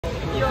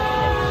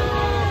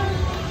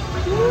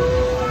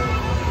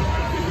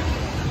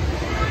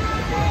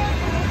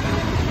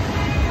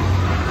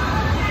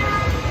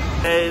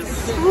guys.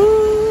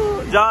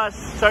 Woo! Josh,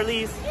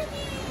 Charlize.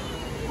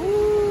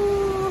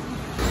 Woo!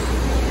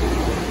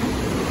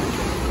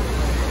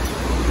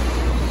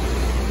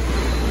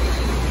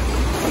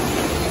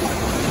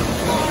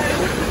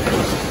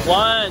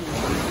 One.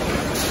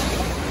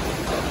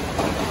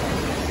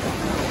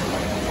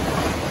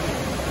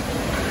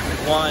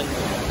 One.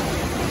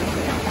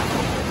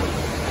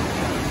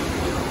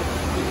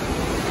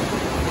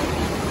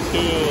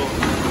 Two.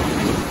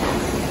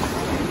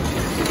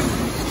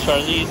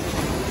 Charlize.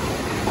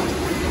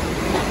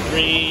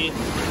 Three.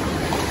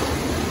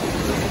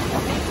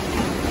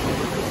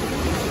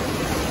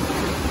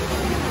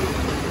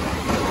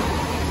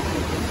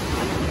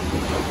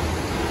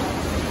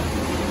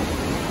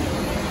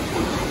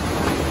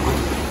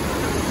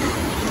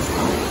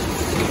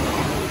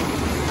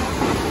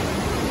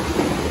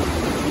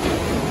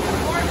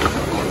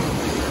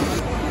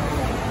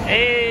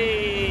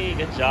 Hey,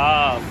 good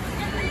job.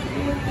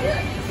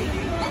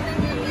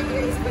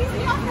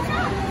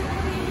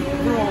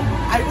 Bro,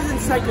 I was in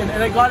second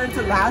and I got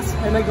into last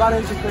and I got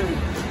into third.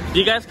 Do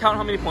you guys count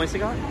how many points they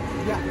got?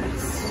 Yeah, like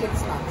 6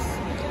 laps.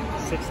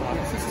 6 laps.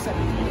 Yeah, 6 or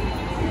 7.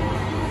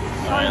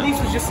 Charlize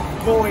was just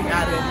going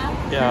at it.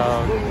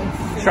 Yeah.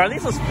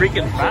 Charlize was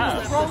freaking fast.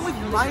 What's wrong with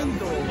mine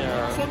though?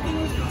 Yeah. Something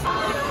was...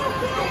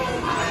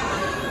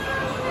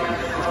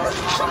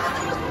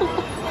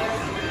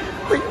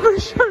 Wait,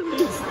 where's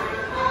Charlize?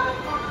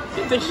 I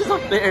think she's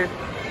up there.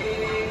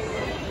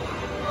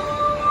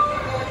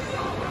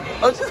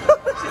 Oh, she's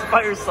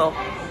by herself.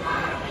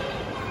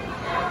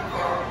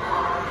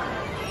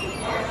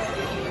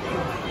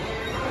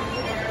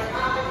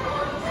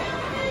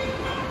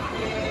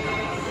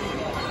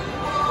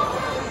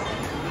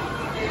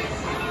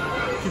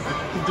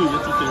 Do it, do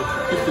it.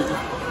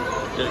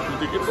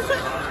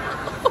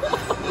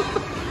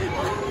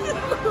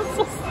 That's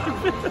so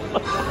stupid.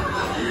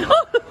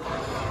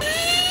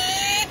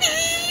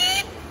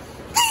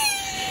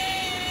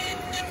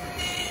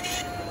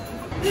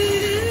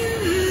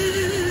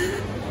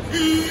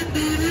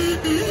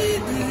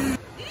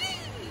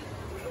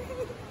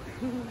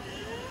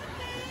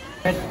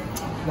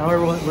 Now we're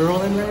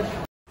rolling, right?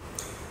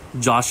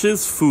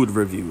 Josh's food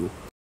review.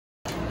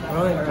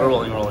 We're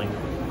rolling.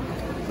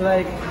 So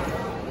like,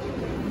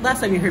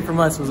 last time you heard from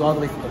us was all the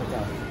way from the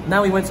hotel.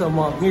 Now we went to a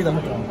mall near the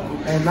hotel.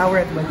 And now we're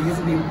at Wendy's.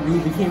 We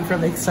came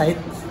from Excite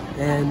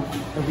and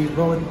we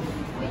rode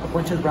a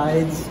bunch of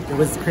rides. It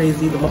was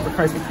crazy, the bumper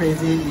cars were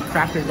crazy. We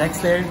cracked our necks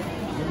there.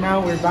 And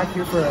now we're back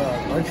here for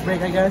a lunch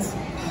break, I guess.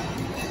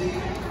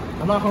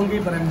 I'm not hungry,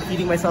 but I'm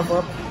feeding myself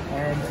up.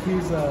 And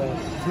here's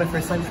it's my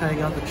first time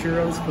trying out the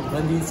churros from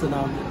Wendy's. So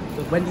now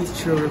the Wendy's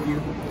churro review.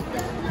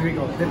 Here we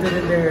go. Dipped it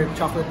in their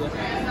chocolate dip.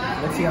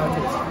 Let's see how it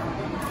tastes.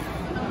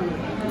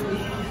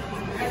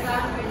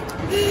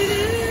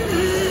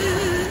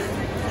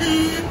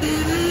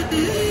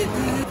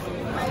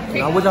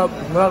 Now without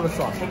the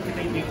sauce.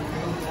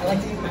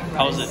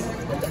 How is it?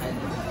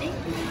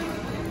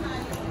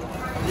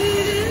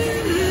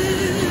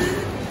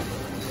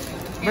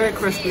 Very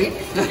crispy.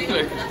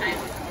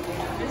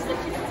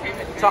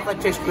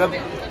 Chocolate tastes good.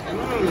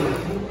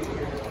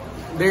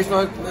 There's no,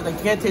 I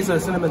can't taste the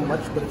cinnamon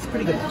much, but it's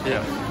pretty good.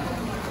 Yeah.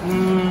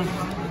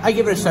 I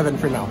give it a 7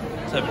 for now.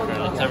 7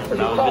 for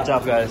now. Good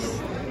job, guys.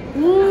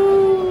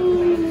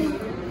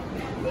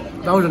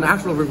 That was an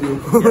actual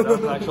review. Yeah, that was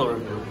an actual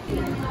review.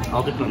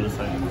 I'll dip it on this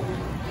side.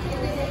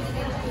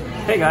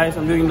 Hey guys,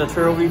 I'm doing the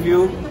churro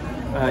review.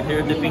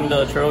 Here, dipping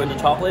the churro in the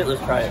chocolate.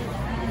 Let's try it.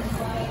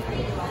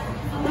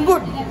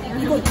 Good.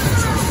 Good.